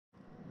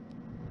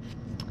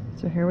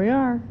So here we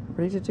are,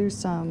 ready to do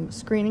some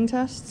screening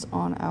tests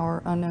on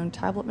our unknown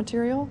tablet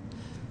material.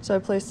 So I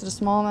placed a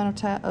small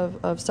amount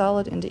of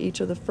solid into each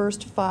of the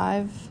first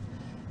 5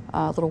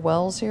 little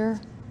wells here.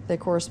 They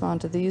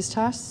correspond to these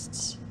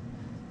tests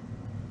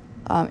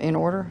in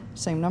order,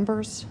 same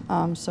numbers.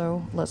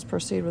 So let's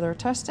proceed with our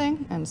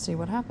testing and see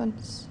what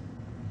happens.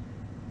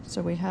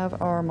 So we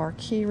have our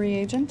marquee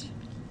reagent,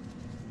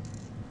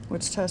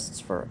 which tests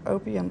for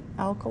opium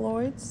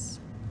alkaloids.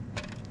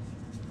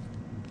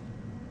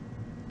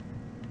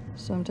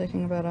 So I'm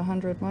taking about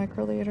 100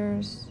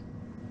 microliters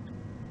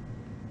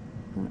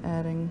and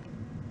adding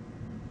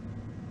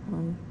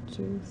 1,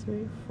 2,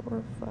 3,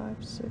 4, 5,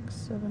 6,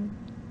 7,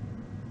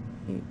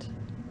 8,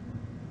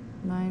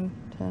 9,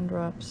 10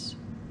 drops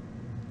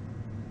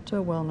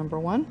to well number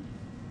 1.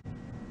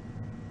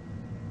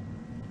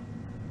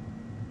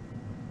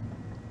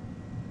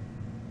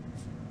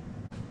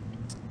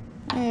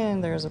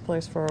 And there's a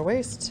place for our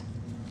waste.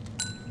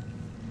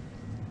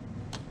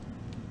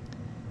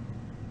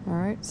 All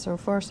right, so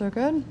far so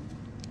good.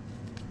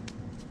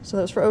 So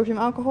that's for opium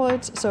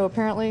alkaloids. So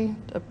apparently,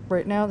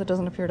 right now, that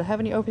doesn't appear to have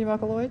any opium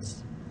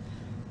alkaloids.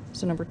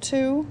 So number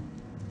 2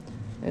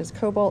 is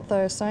cobalt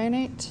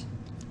thiocyanate.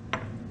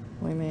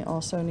 We may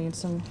also need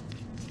some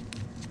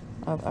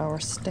of our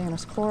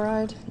stannous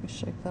chloride. Let me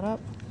shake that up.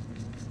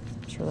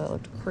 I'm sure that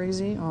looked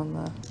crazy on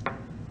the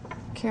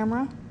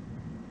camera.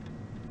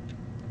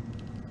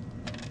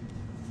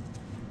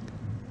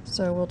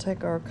 So we'll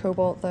take our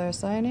cobalt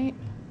thiocyanate,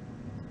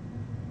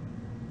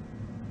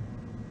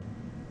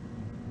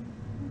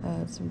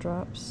 add some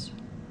drops.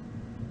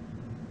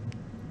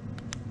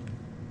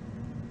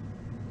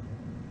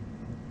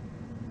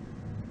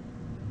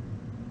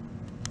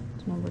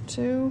 To number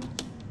 2.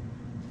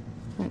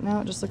 Right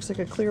now it just looks like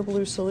a clear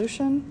blue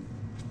solution.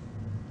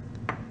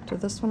 To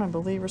this one I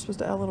believe we're supposed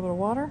to add a little bit of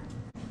water.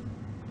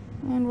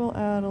 And we'll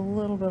add a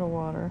little bit of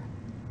water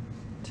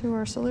to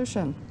our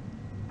solution.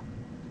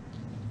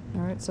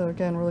 All right, so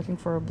again we're looking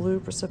for a blue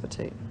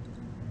precipitate.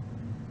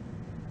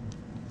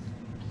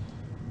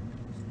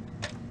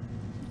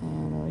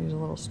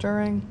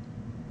 Stirring.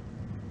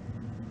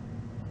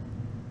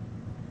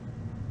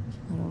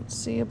 I don't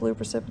see a blue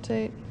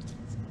precipitate.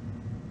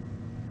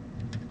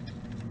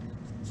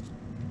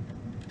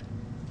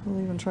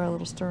 We'll even try a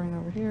little stirring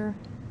over here.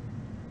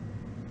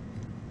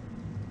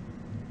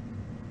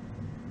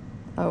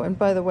 Oh, and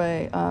by the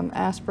way,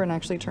 aspirin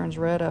actually turns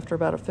red after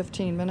about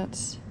 15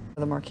 minutes.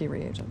 The marquee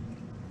reagent.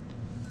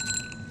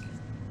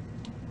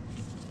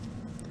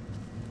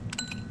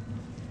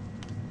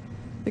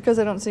 Because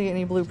I don't see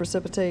any blue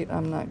precipitate,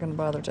 I'm not going to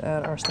bother to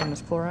add our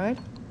stannous chloride.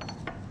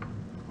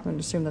 I'm going to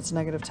assume that's a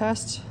negative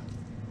test.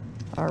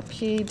 Our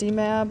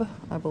DMAB,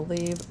 I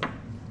believe,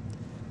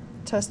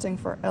 testing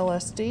for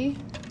LSD.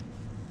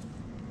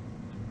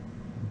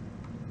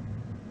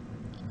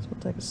 So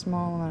we'll take a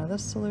small amount of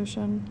this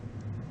solution,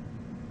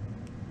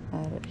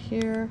 add it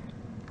here.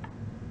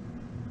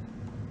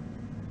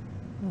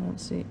 I don't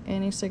see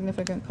any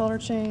significant color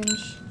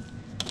change,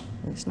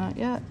 at least not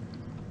yet.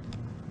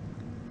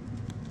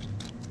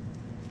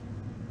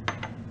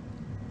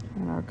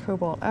 And our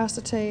cobalt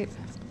acetate,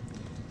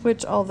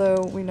 which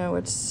although we know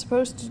it's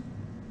supposed to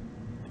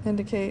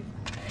indicate,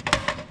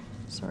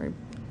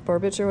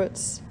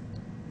 barbiturates,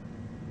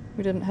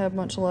 we didn't have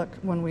much luck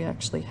when we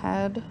actually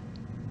had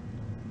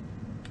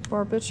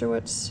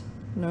barbiturates,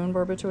 known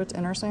barbiturates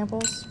in our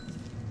samples.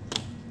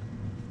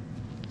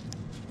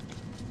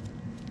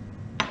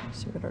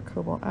 So we got our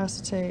cobalt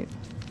acetate.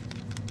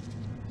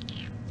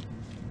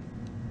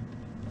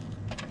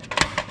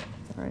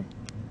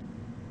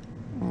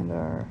 And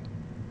our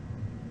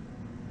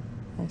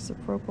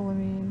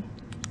isopropylamine.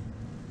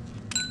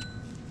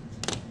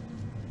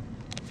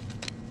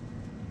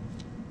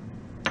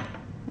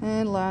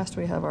 And last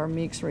we have our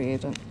Meeks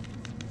reagent,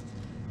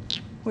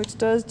 which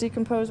does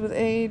decompose with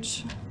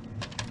age.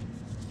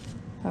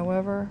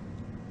 However,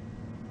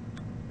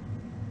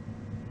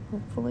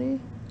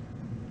 hopefully,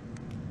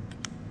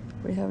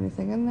 if we have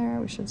anything in there,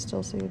 we should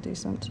still see a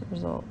decent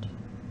result.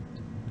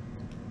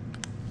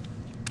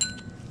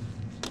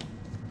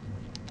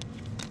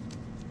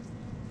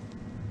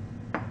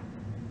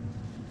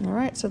 All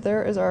right, so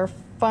there is our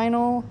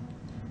final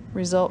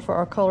result for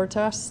our color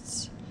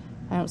tests.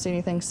 I don't see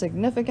anything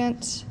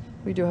significant.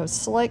 We do have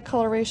slight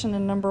coloration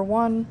in number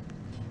 1.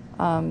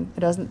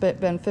 It hasn't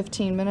been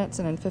 15 minutes,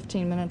 and in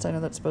 15 minutes I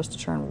know that's supposed to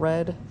turn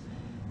red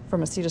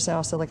from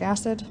acetylsalicylic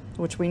acid,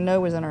 which we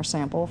know is in our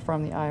sample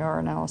from the IR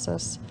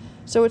analysis.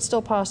 So it's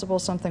still possible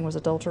something was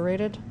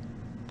adulterated.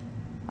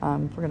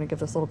 We're going to give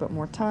this a little bit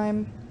more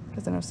time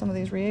because I know some of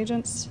these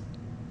reagents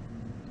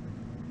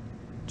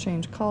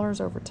change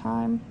colors over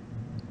time.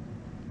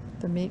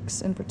 The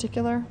Meeks in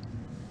particular.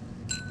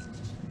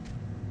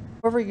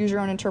 However, use your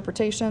own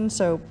interpretation,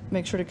 so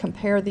make sure to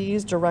compare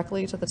these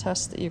directly to the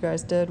tests that you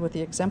guys did with the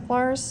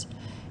exemplars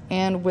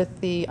and with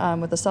the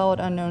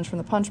solid unknowns from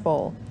the punch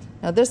bowl.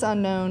 Now, this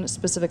unknown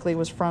specifically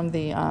was from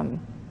the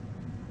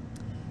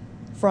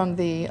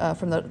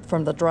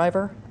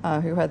driver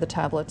who had the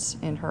tablets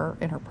in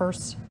her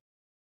purse.